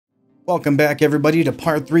Welcome back, everybody, to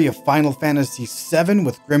part 3 of Final Fantasy VII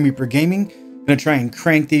with Grim Reaper Gaming. Gonna try and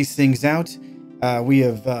crank these things out. We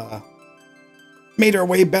have made our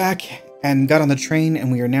way back and got on the train,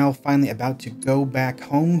 and we are now finally about to go back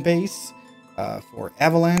home base for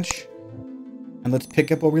Avalanche. And let's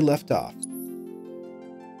pick up where we left off.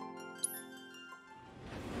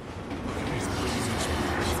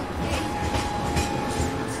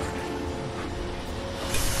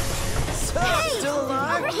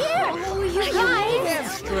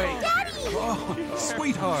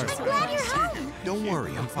 Sweetheart. I'm glad you're home. Don't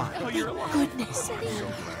worry, I'm fine. Oh, thank goodness.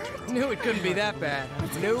 Knew it couldn't be that bad.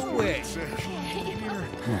 No way. It's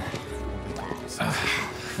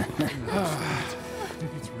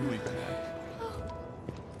really bad.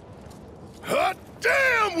 Hot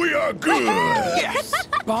damn, we are good! Yes!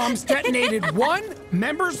 Bombs detonated 1,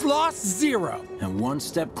 members lost 0. And one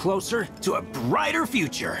step closer to a brighter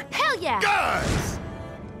future. Hell yeah! Guys!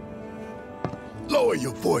 Lower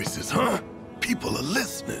your voices, huh? People are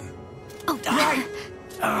listening. Oh, right.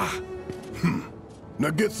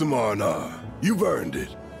 Now get some R&R. You've earned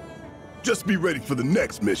it. Just be ready for the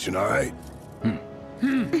next mission, all right?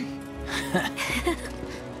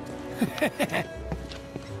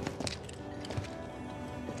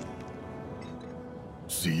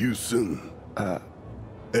 See you soon. At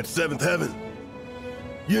 7th Heaven.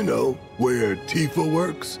 You know, where Tifa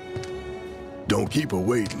works. Don't keep her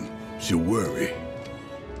waiting. She'll worry.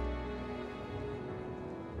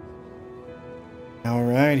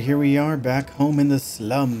 Alright, here we are back home in the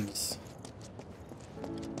slums.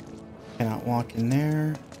 Cannot walk in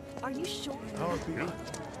there. Are you sure?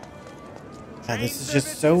 Yeah, this is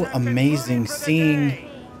just so amazing seeing...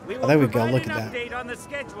 Oh, there we go, look at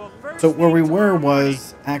that. So where we were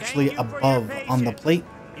was actually above on the plate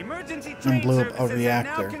and blew up a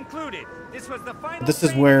reactor. But this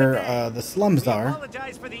is where the slums are,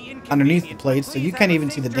 underneath the plate, so you can't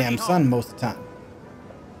even see the damn sun most of the time.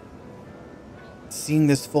 Seeing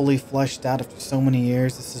this fully fleshed out after so many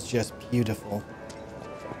years, this is just beautiful.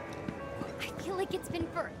 I feel like it's been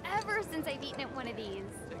forever since I've eaten at one of these.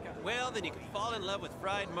 Well, then you can fall in love with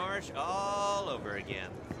fried marsh all over again.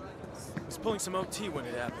 I was pulling some OT when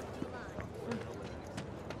it happened.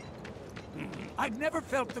 I've never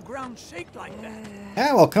felt the ground shake like that.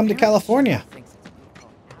 Yeah, well, come to California.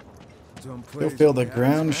 You'll feel the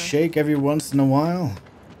ground shake every once in a while.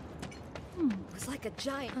 It was like a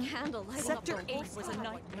giant candle lighting up the Sector 8 whole was a sky.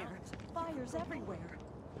 nightmare. Fires everywhere.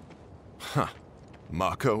 Huh.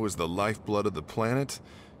 Mako is the lifeblood of the planet?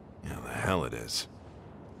 Yeah, the hell it is.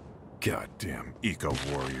 Goddamn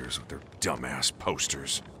eco-warriors with their dumbass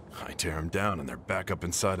posters. I tear them down and they're back up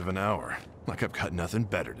inside of an hour. Like I've got nothing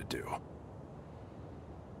better to do.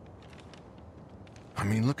 I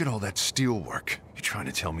mean, look at all that steel work. You trying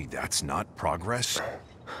to tell me that's not progress?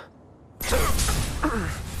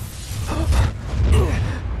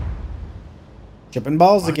 Chipping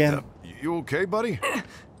balls What again. the- You okay, buddy?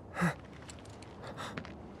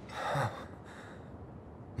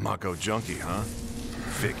 Mako junkie, huh?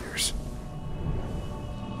 Figures.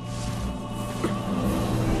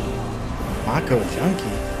 Mako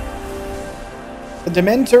junkie. The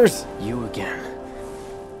Dementors. You again.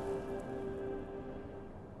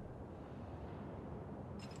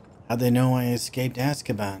 How'd they know I escaped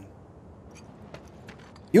Azkaban?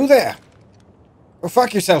 You there! Go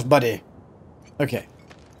fuck yourself, buddy. Okay.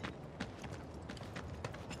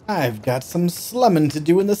 I've got some slumming to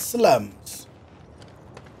do in the slums.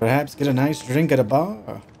 Perhaps get a nice drink at a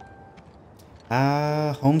bar.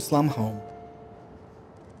 Ah, home slum home.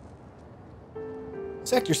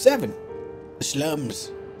 Sector 7. The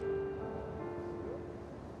slums.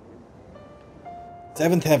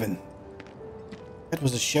 7th Heaven. That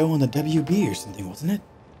was a show on the WB or something, wasn't it?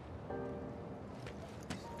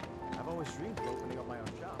 I've always dreamed of opening up my own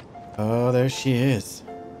shop. Oh, there she is.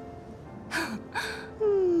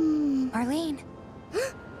 Arlene.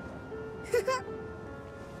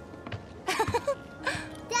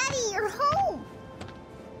 Daddy, you're home.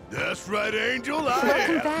 That's right, Angel, I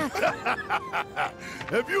Welcome am. back.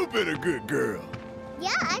 Have you been a good girl?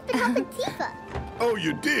 Yeah, I've been helping Tifa. Oh,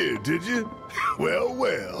 you did you? Well,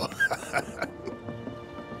 well.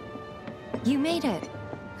 You made it.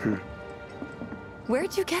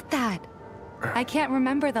 Where'd you get that? I can't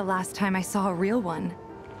remember the last time I saw a real one.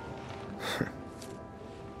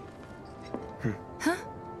 Huh?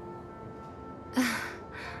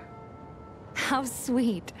 How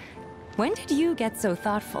sweet. When did you get so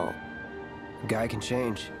thoughtful? Guy can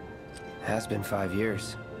change. Has been 5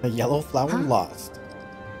 years. The yellow flower lost.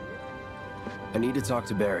 I need to talk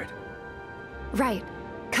to Barrett. Right.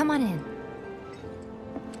 Come on in.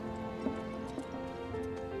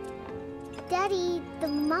 Daddy, the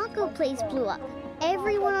Mako place blew up.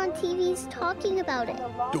 Everyone on TV's talking about it.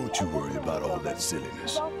 Don't you worry about all that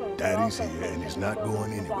silliness. Daddy's here and he's not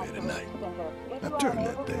going anywhere tonight. Now turn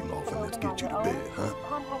that thing off and let's get you to bed, huh?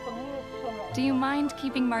 Do you mind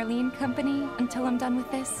keeping Marlene company until I'm done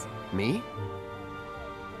with this? Me?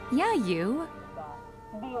 Yeah, you.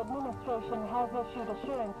 The administration has issued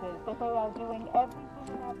assurances that they are doing everything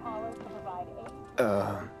in their power to provide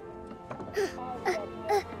aid.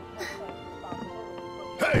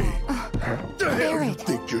 Hey! What the hell you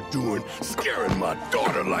think you're doing, scaring my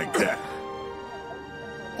daughter like that?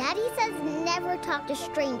 Daddy says never talk to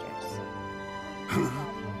strangers.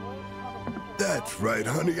 That's right,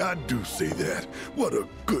 honey, I do say that. What a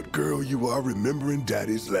good girl you are remembering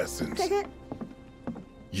Daddy's lessons.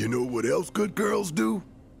 You know what else good girls do?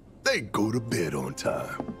 They go to bed on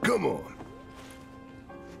time. Come on.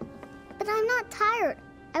 But I'm not tired.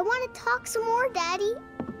 I want to talk some more, Daddy.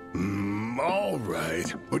 All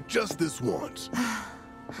right, but just this once.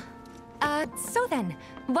 So then,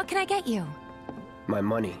 what can I get you? My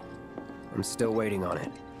money. I'm still waiting on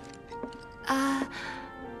it.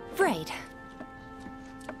 Right.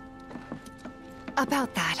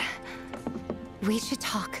 About that, we should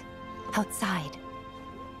talk outside.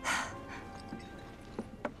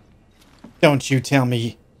 Don't you tell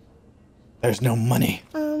me there's no money.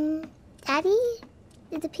 Daddy?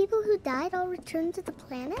 Did the people who died all return to the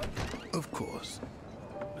planet? Of course.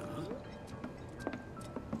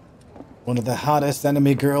 One of the hottest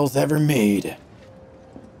enemy girls ever made.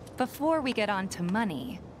 Before we get on to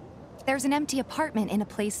money, there's an empty apartment in a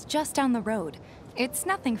place just down the road. It's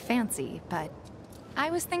nothing fancy, but I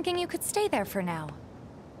was thinking you could stay there for now.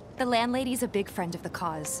 The landlady's a big friend of the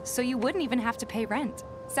cause, so you wouldn't even have to pay rent.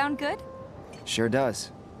 Sound good? Sure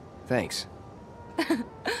does. Thanks.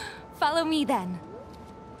 Follow me then.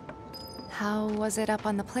 How was it up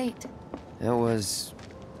on the plate? It was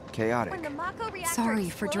chaotic. Sorry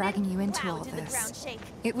for dragging you into all this.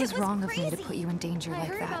 It was wrong of me to put you in danger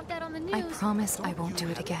like that. I promise I won't do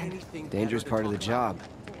it again. Danger's part of the job.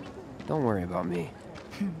 Don't worry about me.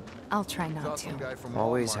 I'll try not to.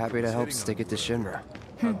 Always happy to help stick it to Shinra.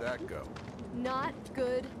 How'd that go? Not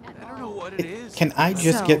good at all. I don't know what it is. Can I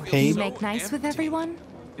just So, get paid? you make nice with everyone?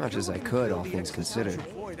 Much as I could, all things considered.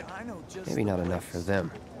 Maybe not enough for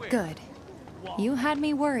them. Good. You had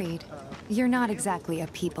me worried. You're not exactly a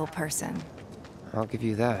people person. I'll give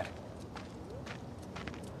you that.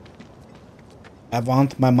 I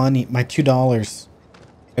want my money, my $2.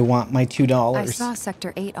 I want my $2. I saw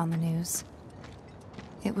Sector 8 on the news.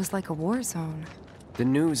 It was like a war zone. The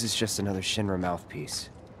news is just another Shinra mouthpiece.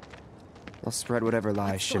 They'll spread whatever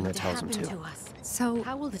lies Shinra tells them to. So,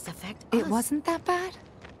 How will this affect it us? wasn't that bad?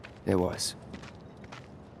 It was.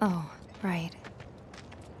 Oh, right.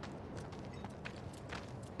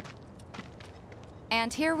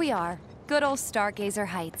 And here we are. Good old Stargazer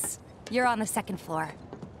Heights. You're on the second floor.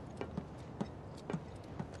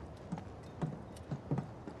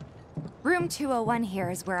 Room 201 here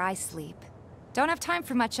is where I sleep. Don't have time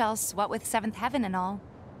for much else, what with 7th Heaven and all.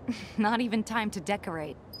 Not even time to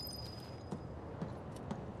decorate.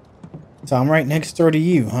 So I'm right next door to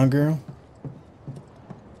you, huh, girl?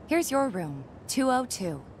 Here's your room,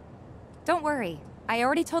 202. Don't worry, I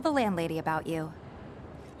already told the landlady about you.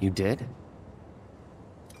 You did?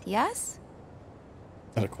 Yes?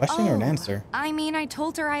 Is that a question or an answer? I mean, I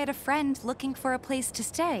told her I had a friend looking for a place to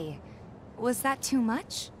stay. Was that too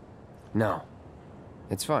much? No.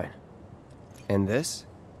 It's fine. And this?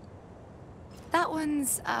 That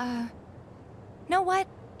one's, know what?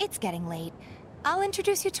 It's getting late. I'll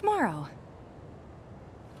introduce you tomorrow.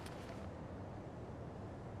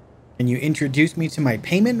 Can you introduce me to my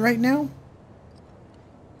payment right now?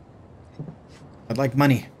 I'd like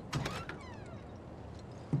money.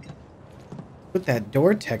 With that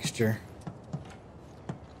door texture.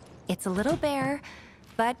 It's a little bare,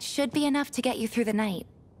 but should be enough to get you through the night.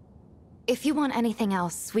 If you want anything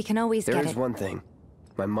else, we can always get it. There is one thing.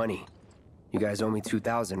 My money. You guys owe me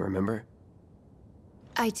 2,000, remember?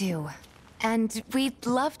 I do. And we'd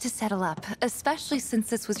love to settle up, especially since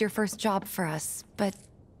this was your first job for us, but...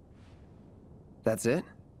 That's it?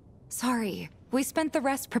 Sorry. We spent the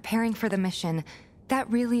rest preparing for the mission. That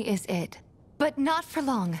really is it. But not for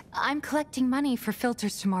long. I'm collecting money for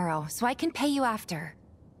filters tomorrow, so I can pay you after.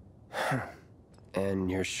 And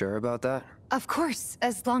you're sure about that? Of course,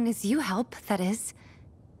 as long as you help, that is.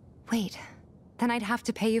 Wait, then I'd have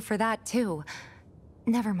to pay you for that too.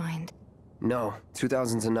 Never mind. No,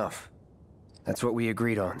 2,000's enough. That's what we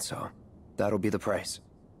agreed on, so that'll be the price.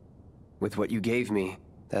 With what you gave me,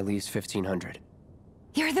 that leaves 1,500.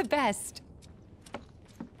 You're the best.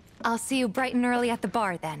 I'll see you bright and early at the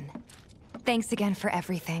bar then. Thanks again for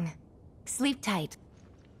everything. Sleep tight.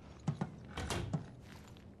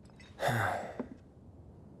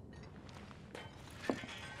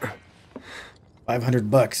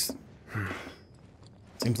 $500.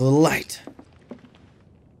 Seems a little light.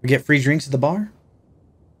 We get free drinks at the bar?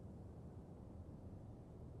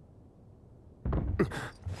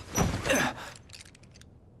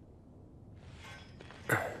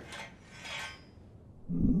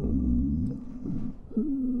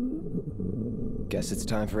 Guess it's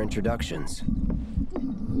time for introductions.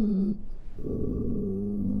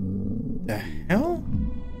 The hell?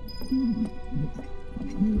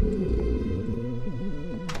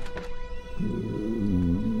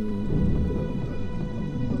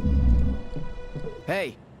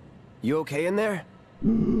 Hey, you okay in there?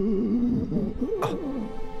 Oh.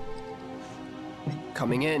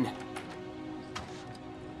 Coming in.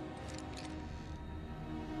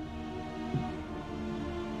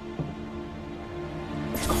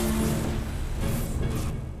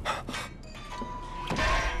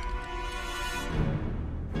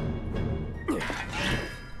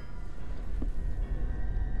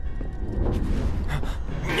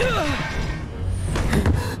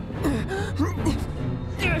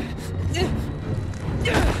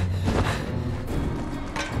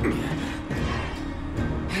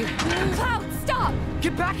 Cloud, stop!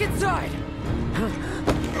 Get back inside!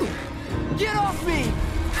 Get off me!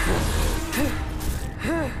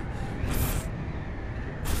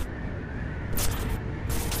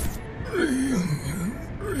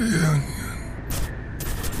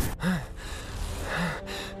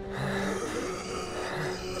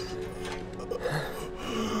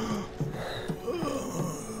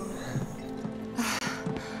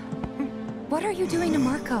 What are you doing to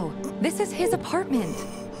Marco? This is his apartment.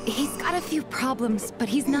 He's got a few problems, but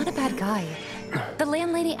he's not a bad guy. The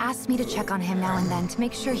landlady asked me to check on him now and then to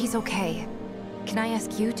make sure he's okay. Can I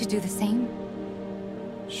ask you to do the same?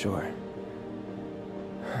 Sure.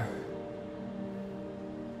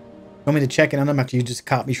 Want me to check in on him after you just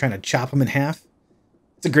caught me trying to chop him in half?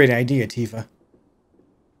 It's a great idea, Tifa.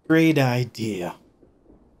 Great idea.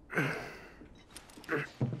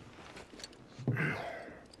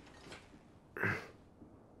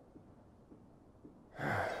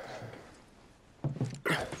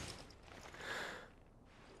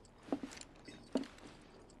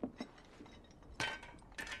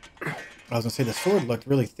 I was gonna say the sword looked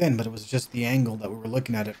really thin, but it was just the angle that we were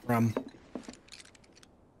looking at it from.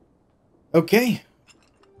 Okay.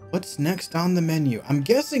 What's next on the menu? I'm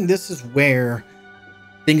guessing this is where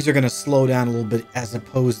things are gonna slow down a little bit as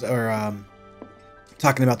opposed or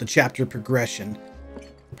talking about the chapter progression.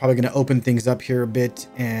 We're probably gonna open things up here a bit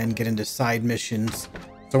and get into side missions.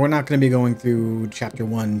 So we're not gonna be going through chapter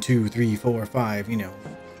 1, 2, 3, 4, 5, you know,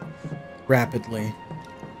 rapidly.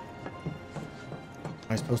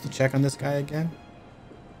 Am I supposed to check on this guy again?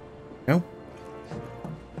 No?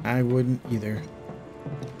 I wouldn't either.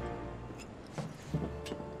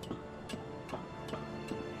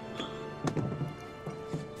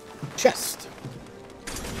 Chest.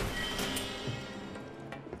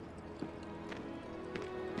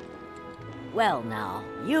 Well now,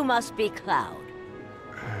 you must be Cloud.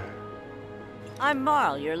 I'm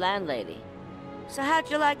Marl, your landlady. So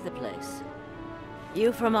how'd you like the place?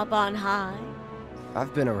 You from up on high?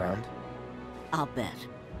 I've been around. I'll bet.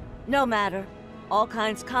 No matter. All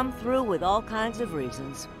kinds come through with all kinds of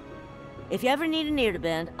reasons. If you ever need an ear to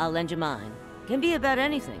bend, I'll lend you mine. Can be about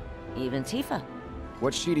anything, even Tifa.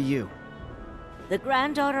 What's she to you? The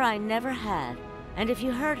granddaughter I never had. And if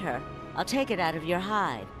you hurt her, I'll take it out of your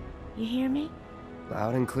hide. You hear me?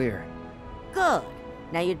 Loud and clear. Good.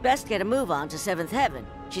 Now you'd best get a move on to 7th Heaven.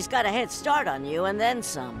 She's got a head start on you and then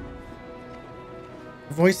some.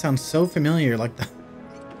 Her voice sounds so familiar, like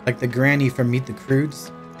the granny from Meet the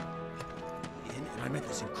Crudes. And I met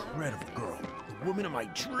this incredible girl, the woman of my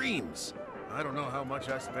dreams. I don't know how much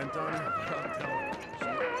I spent on her, but I'll tell her.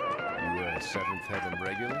 You a 7th Heaven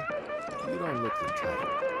regular? You don't look the type.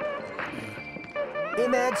 Hey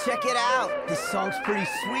man, check it out. This song's pretty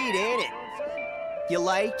sweet, ain't it? You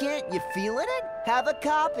like it? You feeling it? Have a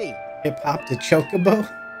copy. Hip hop to Chocobo.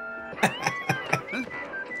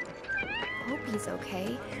 Hope he's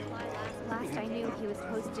okay. Last I knew, he was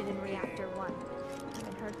posted in Reactor 1.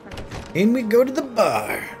 Haven't heard from him. In we go to the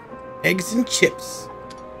bar. Eggs and chips.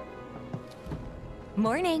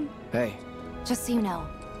 Morning. Hey. Just so you know,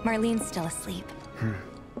 Marlene's still asleep.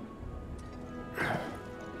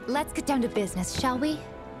 Let's get down to business, shall we?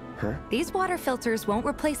 Huh? These water filters won't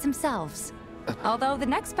replace themselves. Although the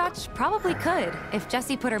next batch probably could, if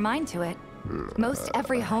Jessie put her mind to it. Most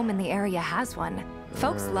every home in the area has one.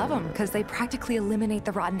 Folks love them because they practically eliminate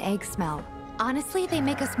the rotten egg smell. Honestly, they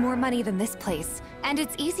make us more money than this place. And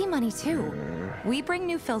it's easy money, too. We bring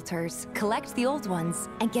new filters, collect the old ones,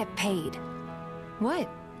 and get paid. What?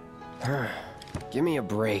 Give me a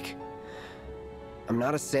break. I'm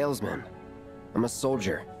not a salesman. I'm a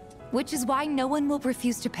soldier. Which is why no one will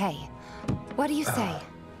refuse to pay. What do you say?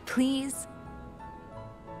 Please?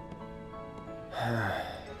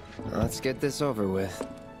 Let's get this over with.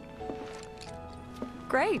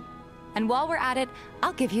 Great. And while we're at it,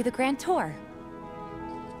 I'll give you the grand tour.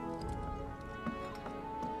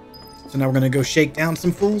 So now we're gonna go shake down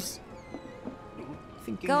some fools?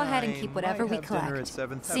 Go ahead and keep whatever we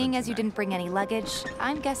collect. Seeing as you didn't bring any luggage,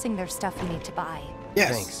 I'm guessing there's stuff you need to buy.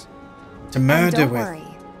 Yes. Thanks. To murder Don't with. worry.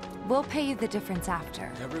 We'll pay you the difference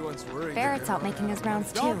after. Everyone's worried. Barrett's out making his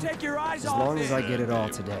rounds too. Don't take your eyes off As long it. as I get it all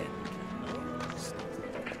today.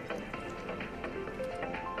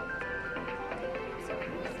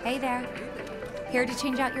 Hey there. Here to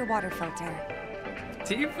change out your water filter.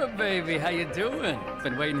 Tifa, baby, how you doing?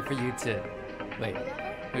 Been waiting for you to... Wait,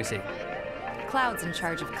 who's he? Cloud's in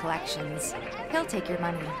charge of collections. He'll take your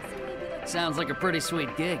money. Sounds like a pretty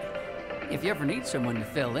sweet gig. If you ever need someone to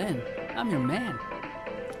fill in, I'm your man.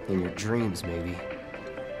 In your dreams, maybe.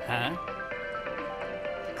 Huh?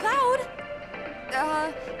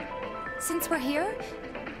 Cloud! Since we're here,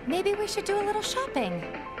 maybe we should do a little shopping.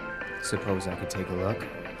 Suppose I could take a look?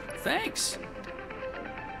 Thanks.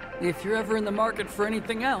 If you're ever in the market for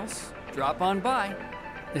anything else, drop on by.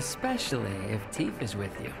 Especially if Tifa's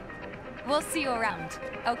with you. We'll see you around,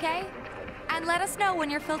 okay? And let us know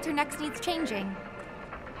when your filter next needs changing.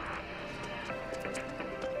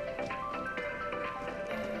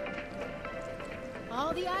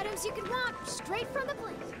 All the items you could want, straight from the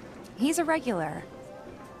place. He's a regular.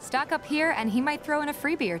 Stock up here and he might throw in a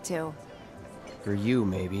freebie or two. For you,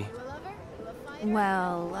 maybe.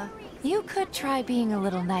 Well, you could try being a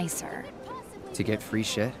little nicer. To get free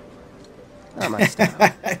shit? Not my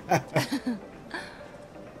style.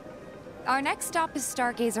 Our next stop is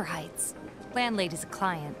Stargazer Heights. Landlady's a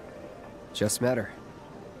client. Just met her.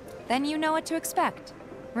 Then you know what to expect.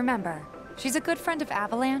 Remember, she's a good friend of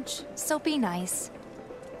Avalanche, so be nice.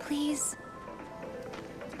 Please.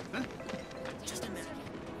 Just a minute.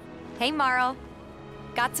 Hey, Marl.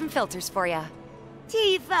 Got some filters for ya.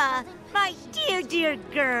 Tifa, my dear, dear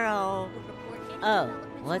girl. Oh,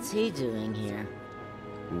 what's he doing here?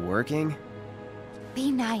 Working?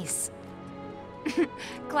 Be nice.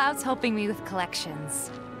 Cloud's helping me with collections.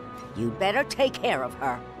 You'd better take care of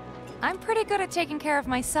her. I'm pretty good at taking care of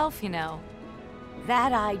myself, you know.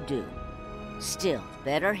 That I do. Still,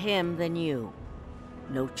 better him than you.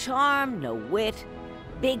 No charm, no wit.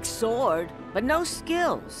 Big sword, but no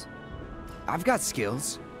skills. I've got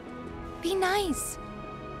skills. Be nice.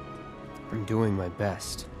 I'm doing my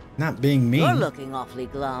best. Not being mean. You're looking awfully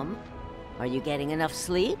glum. Are you getting enough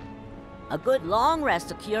sleep? A good long rest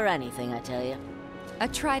to cure anything, I tell you. A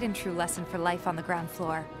tried and true lesson for life on the ground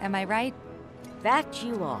floor, am I right? That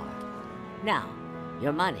you are. Now,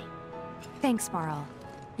 your money. Thanks, Marl.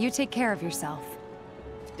 You take care of yourself.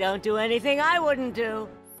 Don't do anything I wouldn't do.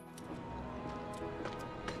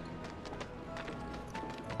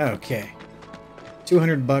 Okay.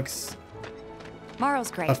 $200. Marl's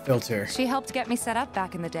great. A filter. She helped get me set up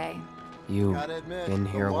back in the day. You been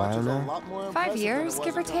here a while now? 5 years,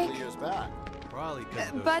 give or take.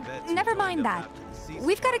 But never mind that.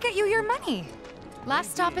 We've got to get you your money.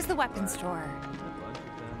 Last stop is the weapons store.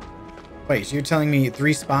 Wait, so you're telling me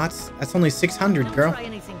 3 spots? That's only 600, girl. Try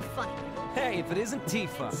anything funny. Hey, if it isn't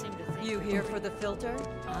Tifa. You here for the filter?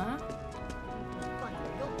 Huh? Funny,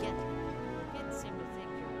 you'll get it. Kids seem to think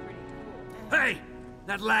you're pretty cool. Hey!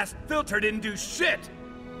 That last filter didn't do shit!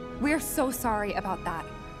 We're so sorry about that.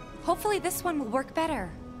 Hopefully this one will work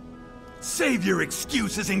better. Save your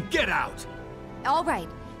excuses and get out! All right.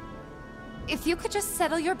 If you could just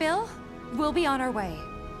settle your bill, we'll be on our way.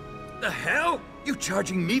 The hell? You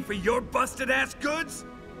charging me for your busted-ass goods?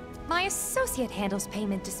 My associate handles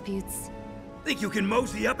payment disputes. Think you can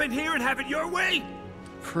mosey up in here and have it your way?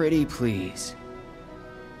 Pretty please.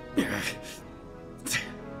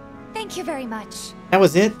 Thank you very much. That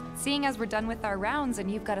was it? Seeing as we're done with our rounds and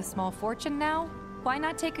you've got a small fortune now, why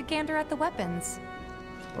not take a gander at the weapons?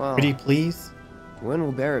 Well, Pretty please? when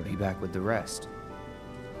will Barrett be back with the rest?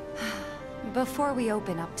 Before we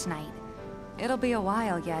open up tonight. It'll be a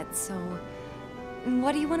while yet, so...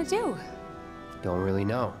 What do you want to do? Don't really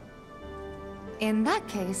know. In that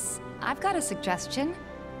case, I've got a suggestion.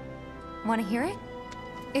 Want to hear it?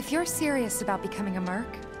 If you're serious about becoming a merc,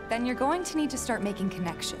 then you're going to need to start making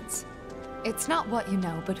connections. It's not what you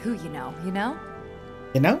know, but who you know, you know?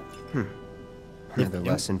 You know? Another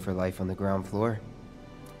lesson for life on the ground floor.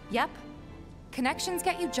 Yep. Connections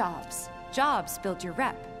get you jobs. Jobs build your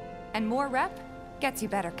rep. And more rep gets you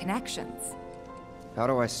better connections. How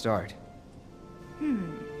do I start?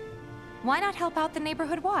 Why not help out the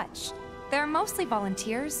neighborhood watch? They're mostly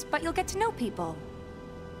volunteers, but you'll get to know people.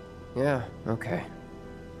 Yeah, okay.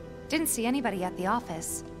 Didn't see anybody at the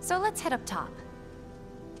office, so let's head up top.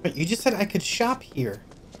 But you just said I could shop here.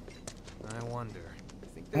 I wonder.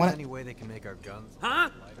 Think there's any way they can make our guns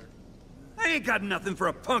lighter? I ain't got nothing for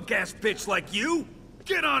a punk-ass bitch like you!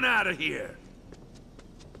 Get on out of here!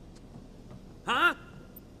 Huh?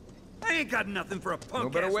 I ain't got nothing for a punk-ass. No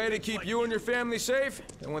better way to keep you and your family safe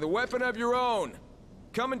than with a weapon of your own.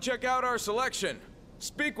 Come and check out our selection.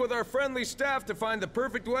 Speak with our friendly staff to find the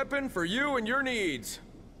perfect weapon for you and your needs.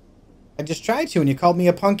 I just tried to, and you called me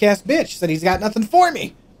a punk-ass bitch. Said he's got nothing for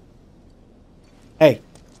me. Hey.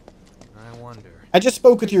 I wonder. I just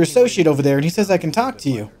spoke with your associate over there, and he says I can talk to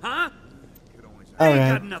you. Huh?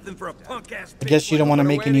 Alright. I guess you don't want to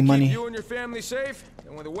make any money. You and your family safe,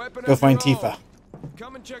 and with a weapon Go of find your Tifa. own.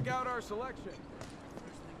 Come and check out our selection.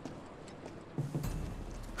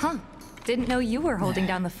 Huh. Didn't know you were holding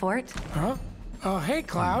down the fort. Huh? Oh, hey,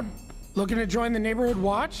 Cloud. Looking to join the neighborhood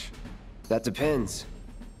watch? That depends.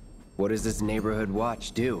 What does this neighborhood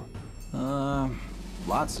watch do?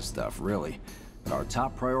 Lots of stuff, really. But our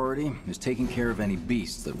top priority is taking care of any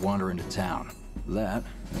beasts that wander into town. That,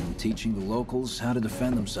 and teaching the locals how to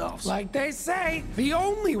defend themselves. Like they say, the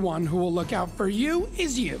only one who will look out for you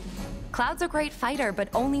is you. Cloud's a great fighter, but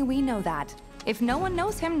only we know that. If no one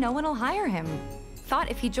knows him, no one will hire him. Thought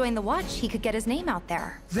if he joined the watch, he could get his name out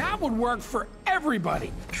there. That would work for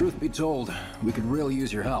everybody. Truth be told, we could really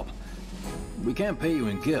use your help. We can't pay you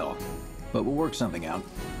in gil, but we'll work something out.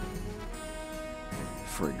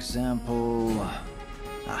 For example...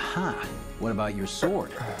 Aha! What about your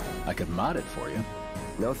sword? I could mod it for you.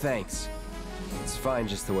 No thanks. It's fine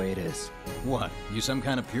just the way it is. What, you some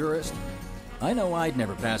kind of purist? I know I'd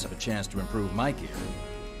never pass up a chance to improve my gear.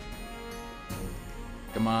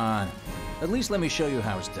 Come on. At least let me show you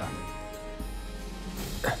how it's done.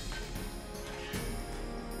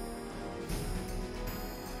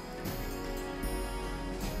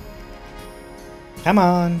 Come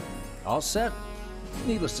on. All set?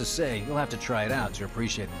 Needless to say, you'll have to try it out to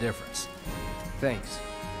appreciate the difference. Thanks.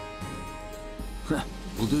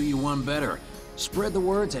 We'll do you one better. Spread the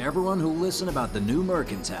word to everyone who'll listen about the new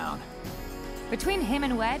merc in town. Between him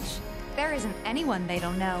and Wedge, there isn't anyone they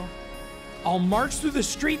don't know. I'll march through the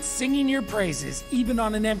streets singing your praises, even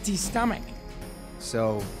on an empty stomach.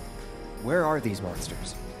 So, where are these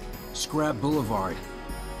monsters? Scrap Boulevard.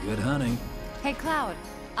 Good hunting. Hey, Cloud,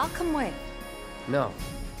 I'll come with. No,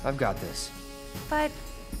 I've got this. But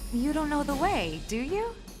you don't know the way, do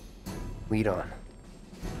you? Lead on.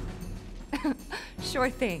 Sure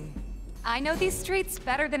thing. I know these streets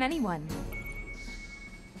better than anyone.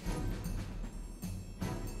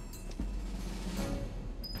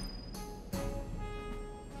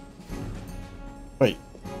 Wait,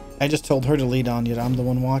 I just told her to lead on, yet I'm the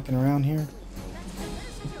one walking around here?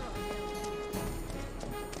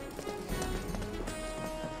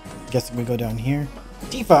 Guess we go down here.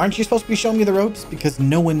 Tifa, aren't you supposed to be showing me the ropes? Because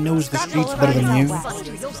no one knows the streets better than you.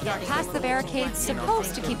 Past the barricade's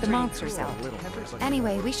supposed to keep the monsters out.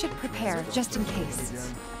 Anyway, we should prepare, just in case.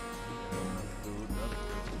 Is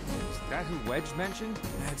that who Wedge mentioned?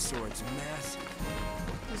 That sword's massive.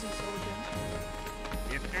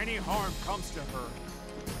 If any harm comes to her.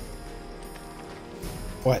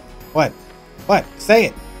 What? What? What? Say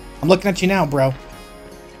it. I'm looking at you now, bro.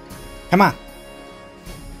 Come on.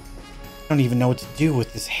 I don't even know what to do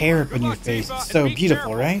with this hair up in your face. It's so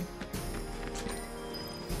beautiful, right?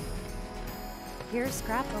 Here's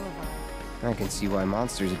Scrap Boulevard. I can see why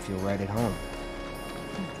monsters would feel right at home.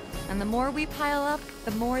 And the more we pile up,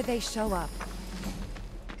 the more they show up.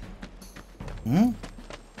 Hmm?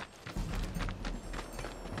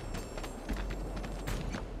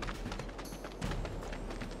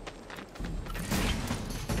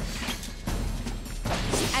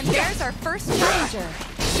 And there's our first challenger.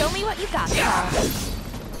 Show me what you got, Carl.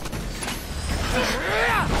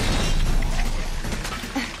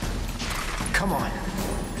 Come on.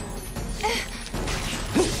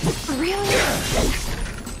 Really?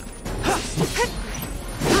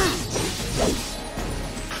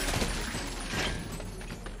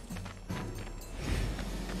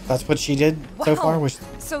 That's what she did so far? Was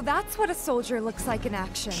So that's what a soldier looks like in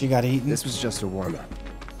action. she got eaten? This was just a warm-up.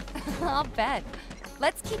 I'll bet.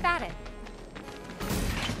 Let's keep at it.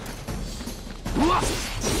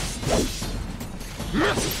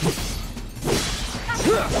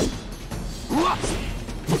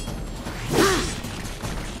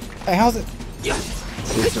 Hey, how's it?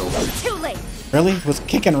 It's over. Too late. Really? Was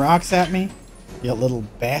kicking rocks at me? You little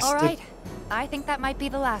bastard. All right. I think that might be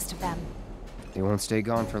the last of them. They won't stay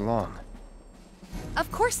gone for long.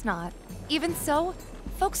 Of course not. Even so,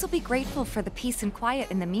 folks will be grateful for the peace and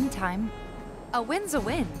quiet in the meantime. A win's a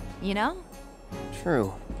win, you know?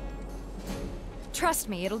 True. Trust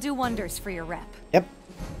me, it'll do wonders for your rep. Yep.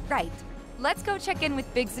 Right. Let's go check in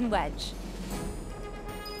with Biggs and Wedge.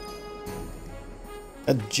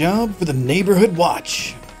 A job for the neighborhood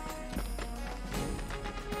watch.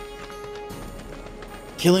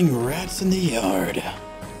 Killing rats in the yard.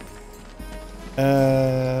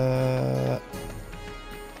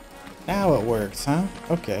 Now it works, huh?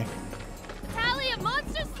 Okay. Tally of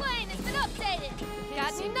monster slain has been updated.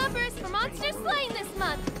 Got new numbers for monster slain this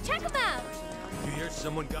month. Check them out. You hear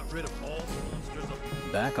someone got rid of all the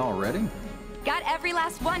monsters? Back already? Got every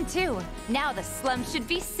last one, too. Now the slums should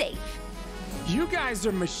be safe. You guys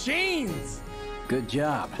are machines. Good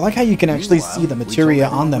job. I like how you can actually see the materia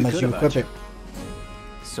on them as you equip it.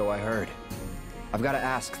 So I heard. I've got to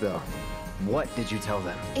ask, though. What did you tell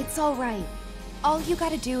them? It's all right. All you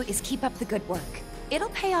gotta do is keep up the good work. It'll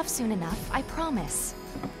pay off soon enough, I promise.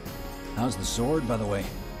 How's the sword, by the way?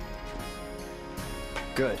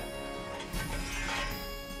 Good.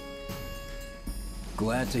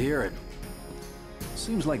 Glad to hear it.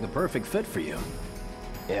 Seems like the perfect fit for you.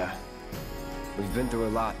 Yeah. We've been through a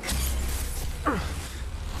lot.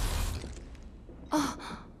 Oh.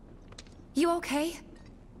 You okay?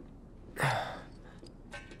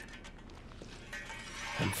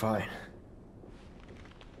 I'm fine.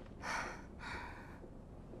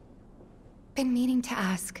 Been meaning to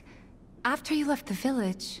ask. After you left the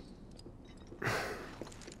village...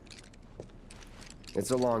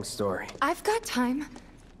 It's a long story. I've got time.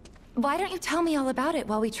 Why don't you tell me all about it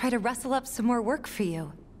while we try to rustle up some more work for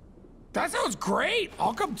you? That sounds great.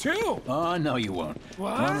 I'll come too. Oh, no, you won't.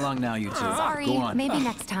 What? Run along now, you two. Sorry, Go on. maybe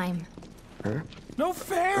next time. Huh? No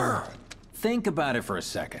fair. Think about it for a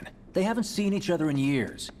second. They haven't seen each other in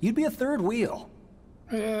years. You'd be a third wheel.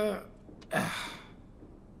 Idiot.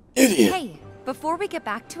 Hey, before we get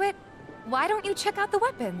back to it, why don't you check out the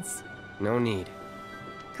weapons? No need.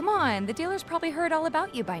 Come on, the dealer's probably heard all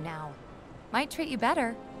about you by now. Might treat you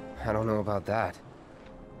better. I don't know about that.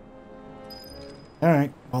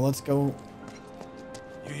 Alright, well, let's go.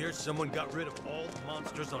 You hear someone got rid of all the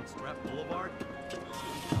monsters on Scrap Boulevard?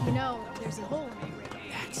 No, there's a whole...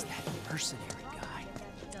 That's that mercenary guy.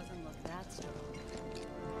 Doesn't look that strong.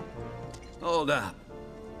 Hold up.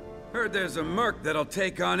 Heard there's a merc that'll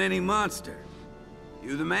take on any monster.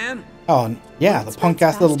 You the man? Oh, yeah, the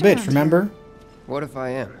punk-ass little bitch, remember? What if I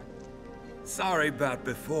am? Sorry about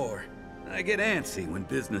before. I get antsy when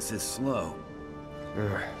business is slow.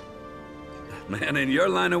 Man in your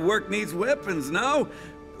line of work needs weapons, no?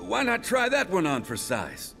 Why not try that one on for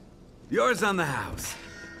size? Yours on the house.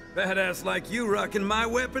 Badass like you rocking my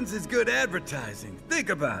weapons is good advertising. Think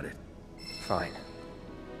about it. Fine.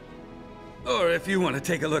 Or if you want to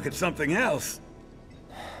take a look at something else.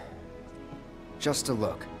 Just a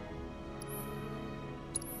look.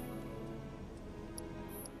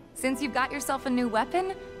 Since you've got yourself a new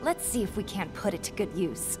weapon, let's see if we can't put it to good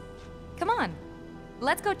use. Come on,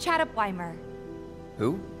 let's go chat up Weimer.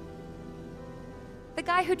 Who? The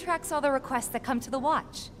guy who tracks all the requests that come to the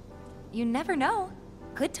watch. You never know.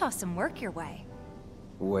 Could toss some work your way.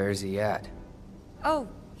 Where's he at? Oh,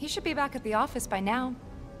 he should be back at the office by now.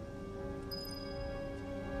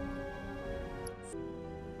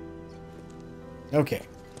 Okay.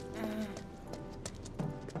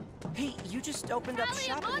 Hey, you just opened up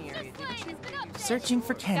shop in the area, didn't you? Searching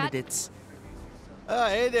for candidates.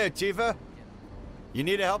 Hey there, Tifa. You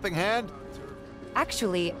need a helping hand?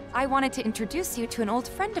 Actually, I wanted to introduce you to an old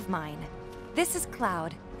friend of mine. This is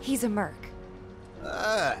Cloud. He's a merc.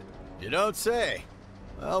 Ah, you don't say.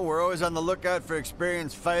 Well, we're always on the lookout for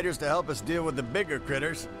experienced fighters to help us deal with the bigger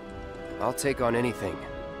critters. I'll take on anything.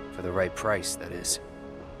 For the right price, that is.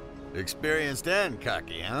 Experienced and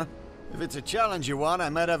cocky, huh? If it's a challenge you want, I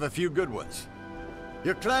might have a few good ones.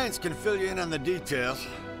 Your clients can fill you in on the details.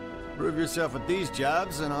 Prove yourself with these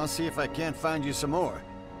jobs, and I'll see if I can't find you some more.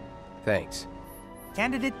 Thanks.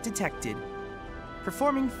 Candidate detected.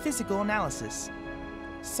 Performing physical analysis.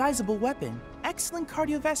 Sizable weapon, excellent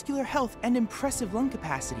cardiovascular health and impressive lung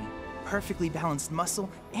capacity, perfectly balanced muscle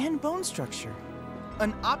and bone structure.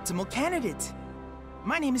 An optimal candidate!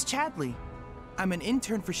 My name is Chadley. I'm an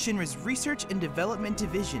intern for Shinra's Research and Development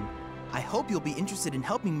Division. I hope you'll be interested in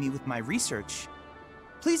helping me with my research.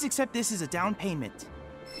 Please accept this as a down payment.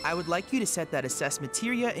 I would like you to set that assess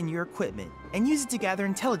materia in your equipment and use it to gather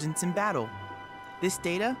intelligence in battle. This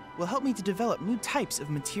data will help me to develop new types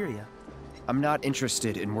of materia. I'm not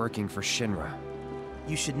interested in working for Shinra.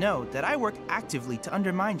 You should know that I work actively to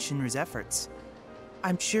undermine Shinra's efforts.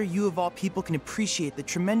 I'm sure you of all people can appreciate the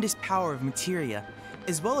tremendous power of materia,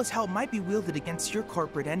 as well as how it might be wielded against your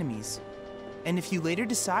corporate enemies. And if you later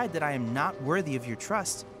decide that I am not worthy of your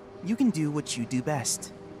trust, you can do what you do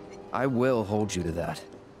best. I will hold you to that.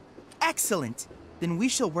 Excellent! Then we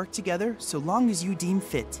shall work together so long as you deem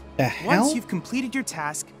fit. The hell? Once you've completed your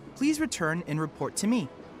task, please return and report to me.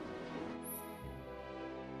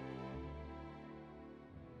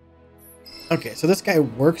 Okay, so this guy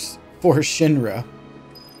works for Shinra,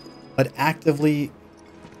 but actively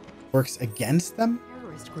works against them?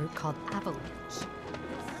 Terrorist group called Avalanche.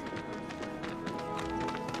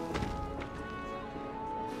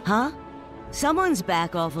 Huh? Someone's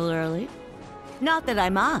back awful early. Not that I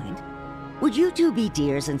mind. Would you two be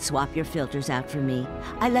dears and swap your filters out for me?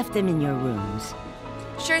 I left them in your rooms.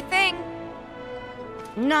 Sure thing.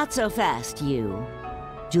 Not so fast, you.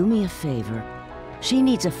 Do me a favor. She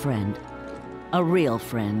needs a friend. A real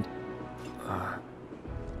friend.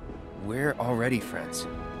 We're already friends.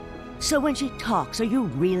 So when she talks, are you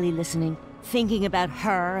really listening? Thinking about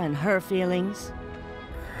her and her feelings?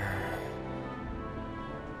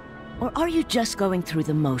 Or are you just going through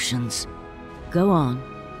the motions? Go on.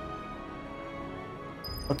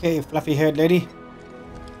 Okay, fluffy-haired lady.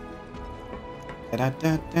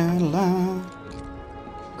 Da-da-da-da-la.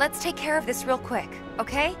 Let's take care of this real quick,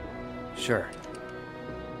 okay? Sure.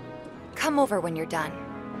 Come over when you're done.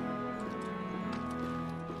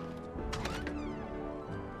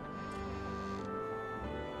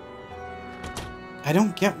 I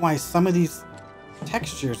don't get why some of these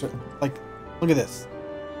textures are like, look at this.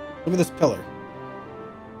 Look at this pillar.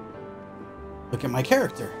 Look at my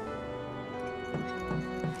character.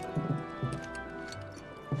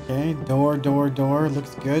 Okay, door,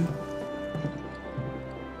 looks good.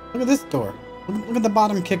 Look at this door. Look at the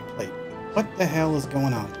bottom kick plate. What the hell is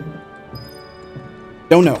going on?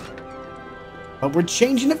 Don't know. But we're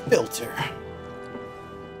changing a filter.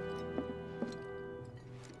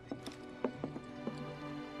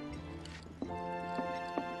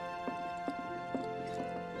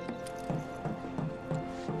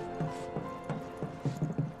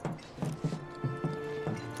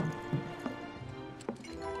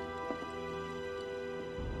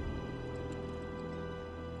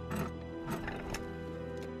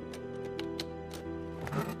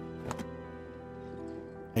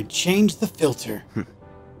 I changed the filter.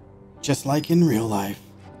 Just like in real life.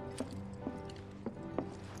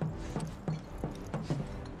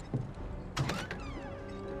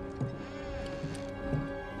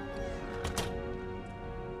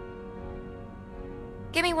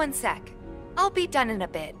 Give me 1 sec. I'll be done in a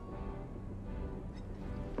bit.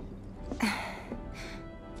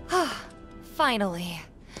 Finally.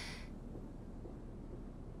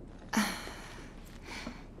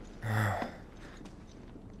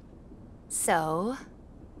 So,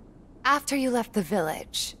 after you left the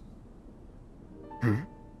village,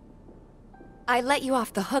 I let you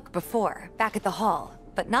off the hook before, back at the hall,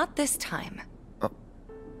 but not this time.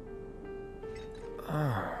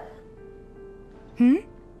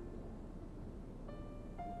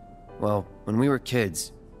 Well, when we were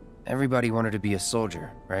kids, everybody wanted to be a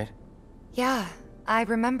soldier, right? Yeah, I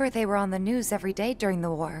remember they were on the news every day during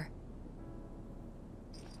the war.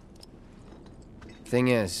 Thing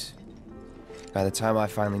is, by the time I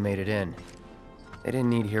finally made it in, they didn't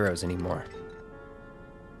need heroes anymore.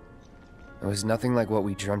 It was nothing like what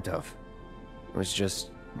we dreamt of. It was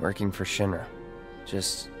just working for Shinra.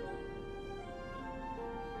 Just...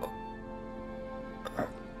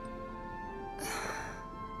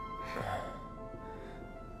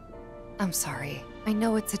 I'm sorry. I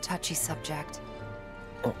know it's a touchy subject.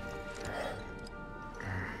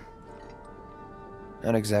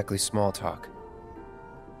 Not exactly small talk.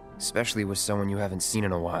 Especially with someone you haven't seen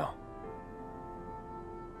in a while.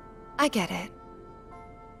 I get it.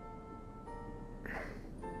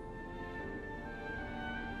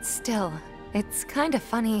 Still, it's kind of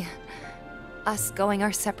funny. Us going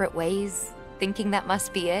our separate ways, thinking that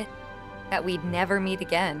must be it. That we'd never meet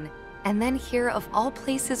again. And then here, of all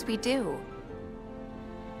places, we do.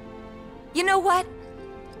 You know what?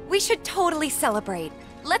 We should totally celebrate.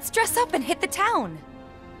 Let's dress up and hit the town.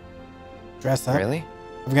 Dress up? Really?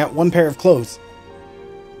 I've got 1 pair of clothes.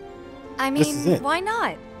 I This is mean, it. why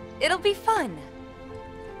not? It'll be fun.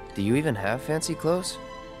 Do you even have fancy clothes?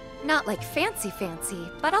 Not like fancy,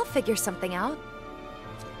 but I'll figure something out.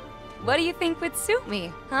 What do you think would suit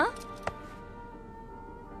me, huh?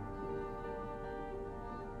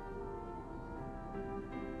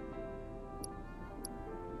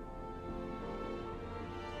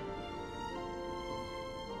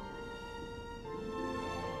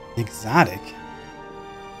 Exotic.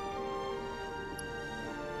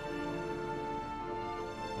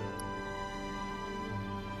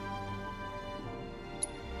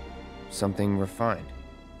 Something refined.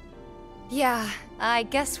 Yeah, I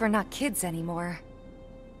guess we're not kids anymore.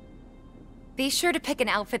 Be sure to pick an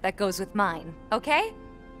outfit that goes with mine, okay?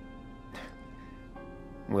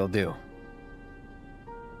 Will do.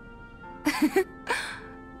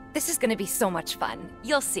 This is gonna be so much fun.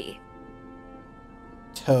 You'll see.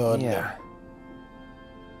 Toad. Yeah.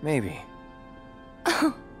 Maybe.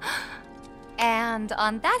 And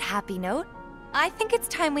on that happy note, I think it's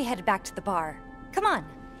time we headed back to the bar. Come on.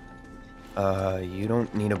 You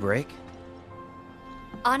don't need a break?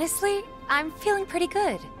 Honestly, I'm feeling pretty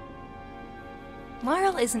good.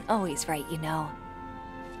 Marl isn't always right, you know.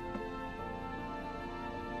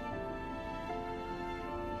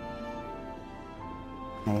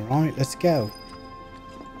 Alright, let's go.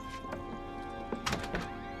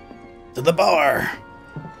 To the bar!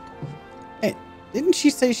 Hey, didn't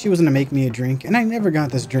she say she was gonna make me a drink? And I never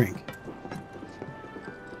got this drink.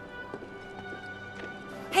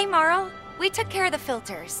 Hey, Marl, we took care of the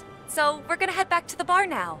filters, so we're gonna head back to the bar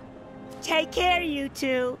now. Take care, you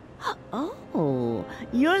two. Oh,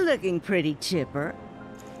 you're looking pretty chipper.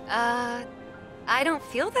 I don't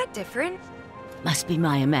feel that different. Must be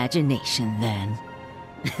my imagination, then.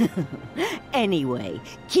 Anyway,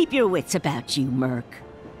 keep your wits about you, Merc.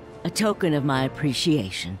 A token of my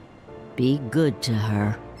appreciation. Be good to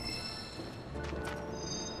her.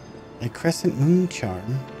 A crescent moon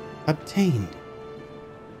charm obtained.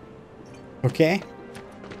 Okay.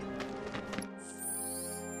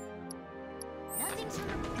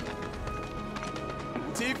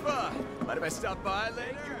 Tifa, mind if I stop by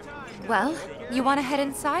later? Well, you want to head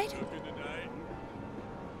inside?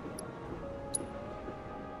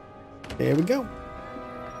 There we go.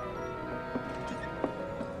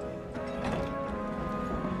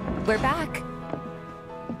 We're back.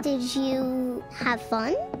 Did you have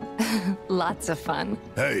fun? Lots of fun.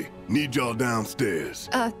 Hey, need y'all downstairs.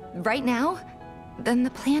 Right now? Then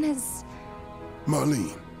the plan is...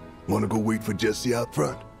 Marlene, wanna go wait for Jesse out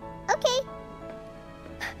front? Okay.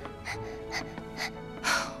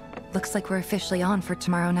 Looks like we're officially on for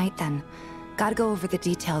tomorrow night then. Gotta go over the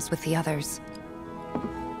details with the others.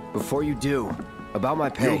 Before you do, about my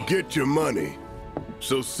pay... You'll get your money.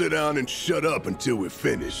 So sit down and shut up until we're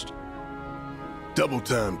finished. Double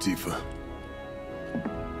time, Tifa.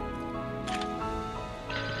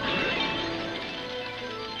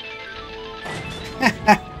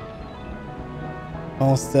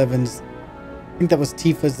 All sevens. I think that was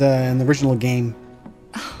Tifa's in the original game.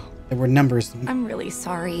 There were numbers. I'm really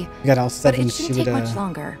sorry. You got all sevens. But it shouldn't take much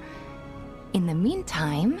longer. In the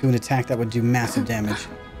meantime... do an attack that would do massive damage.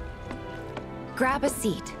 Grab a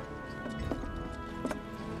seat.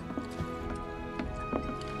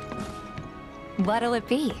 What'll it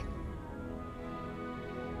be?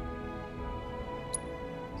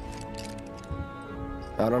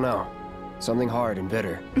 I don't know. Something hard and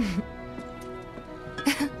bitter.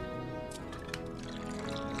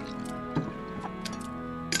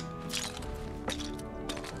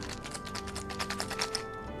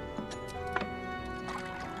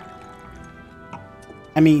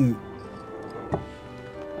 I mean,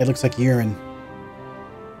 it looks like urine.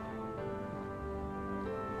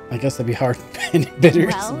 I guess that'd be hard and bitter.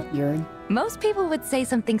 Well, urine. Most people would say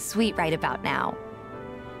something sweet right about now.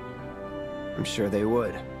 I'm sure they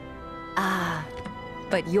would. Ah,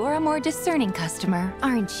 but you're a more discerning customer,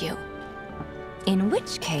 aren't you? In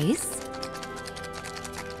which case...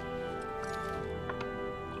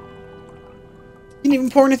 You didn't even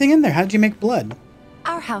pour anything in there. How did you make blood?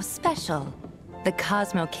 Our house special. The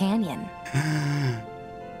Cosmo Canyon.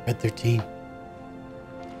 Red 13.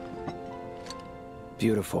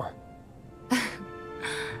 Beautiful.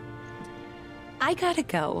 I gotta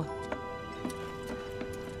go.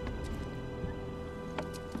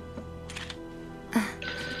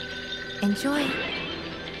 Enjoy.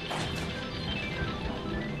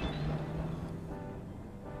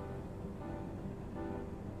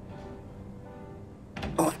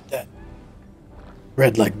 I like that.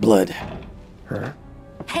 Red like blood. Huh?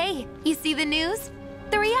 Hey, you see the news?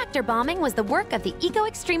 The reactor bombing was the work of the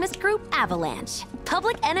eco-extremist group Avalanche.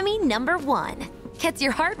 Public enemy number 1. Gets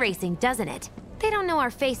your heart racing, doesn't it? They don't know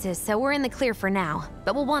our faces, so we're in the clear for now.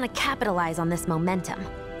 But we'll want to capitalize on this momentum.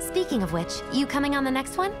 Speaking of which, you coming on the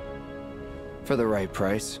next one? For the right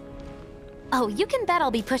price. Oh, you can bet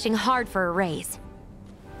I'll be pushing hard for a raise.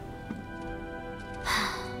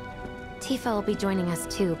 Tifa will be joining us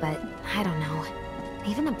too, but I don't know.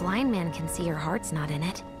 Even a blind man can see her heart's not in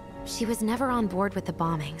it. She was never on board with the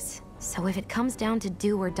bombings. So if it comes down to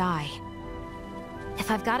do or die, if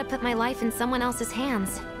I've got to put my life in someone else's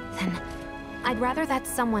hands, then I'd rather that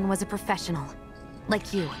someone was a professional.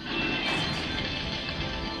 Like you.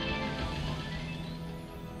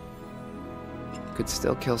 Could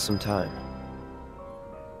still kill some time.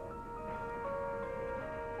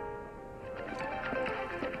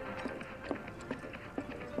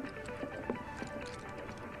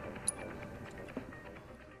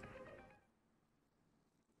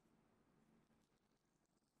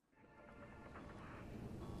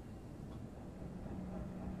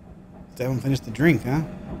 Still haven't finished the drink, huh?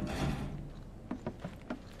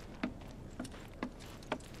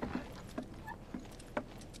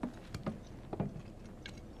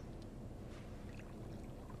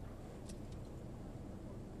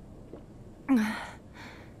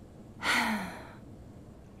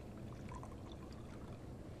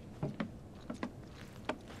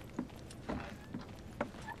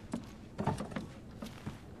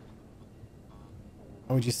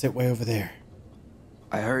 Why would you sit way over there?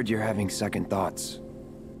 I heard you're having second thoughts.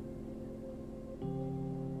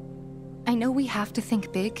 I know we have to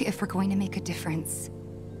think big if we're going to make a difference.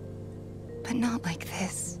 But not like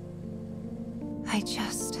this.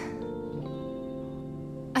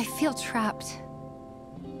 I feel trapped.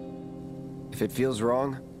 If it feels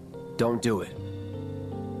wrong, don't do it.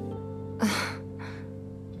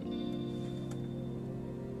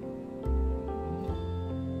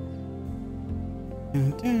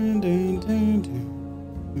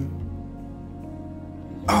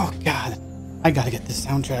 Oh God, I gotta get this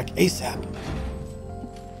soundtrack ASAP.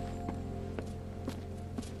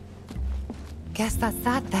 Guess that's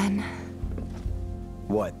that then.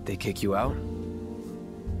 What, they kick you out?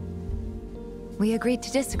 We agreed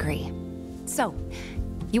to disagree. So,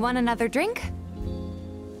 you want another drink?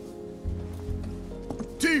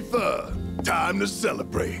 Tifa! Time to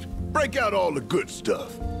celebrate. Break out all the good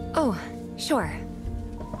stuff. Oh, sure.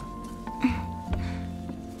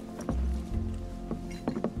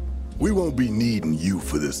 We won't be needing you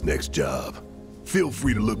for this next job. Feel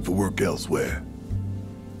free to look for work elsewhere.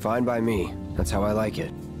 Fine by me. That's how I like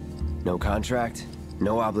it. No contract,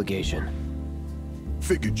 no obligation.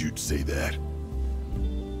 Figured you'd say that.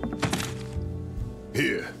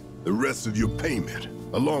 Here, the rest of your payment,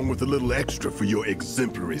 along with a little extra for your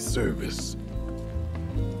exemplary service.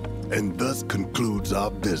 And thus concludes our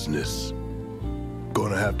business.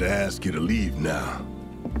 Gonna have to ask you to leave now.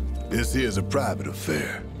 This here's a private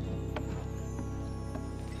affair.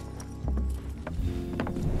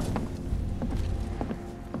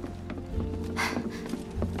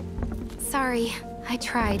 Sorry, I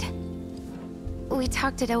tried. We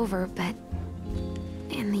talked it over, but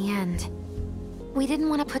in the end, we didn't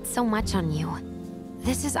want to put so much on you.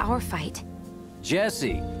 This is our fight.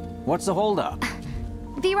 Jesse, what's the holdup?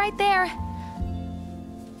 Be right there.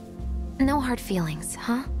 No hard feelings,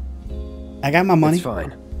 huh? I got my money. It's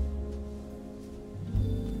fine.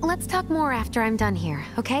 Let's talk more after I'm done here,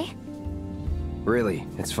 okay? Really,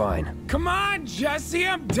 it's fine. Come on, Jesse,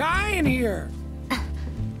 I'm dying here.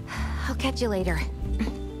 I'll catch you later.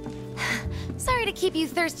 Sorry to keep you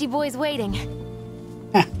thirsty boys waiting.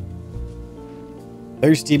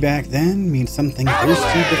 Thirsty back then means something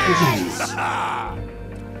thirsty different now.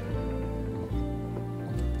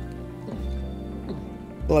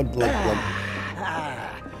 Blood, blood, blood.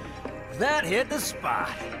 That hit the spot.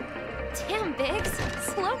 Damn, Biggs.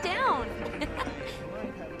 Slow down.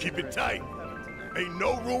 Keep it tight. Ain't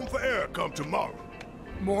no room for error come tomorrow.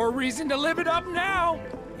 More reason to live it up now.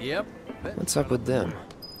 Yep. What's up with them?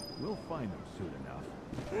 We'll find them soon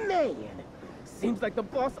enough. Man, seems like the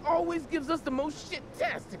boss always gives us the most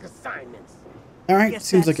shit-tastic assignments. Alright,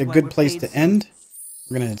 seems like a good place to end.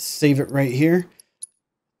 We're gonna save it right here.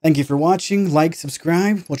 Thank you for watching. Like,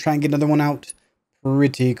 subscribe. We'll try and get another one out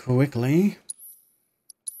pretty quickly.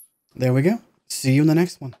 There we go. See you in the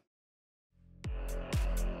next one.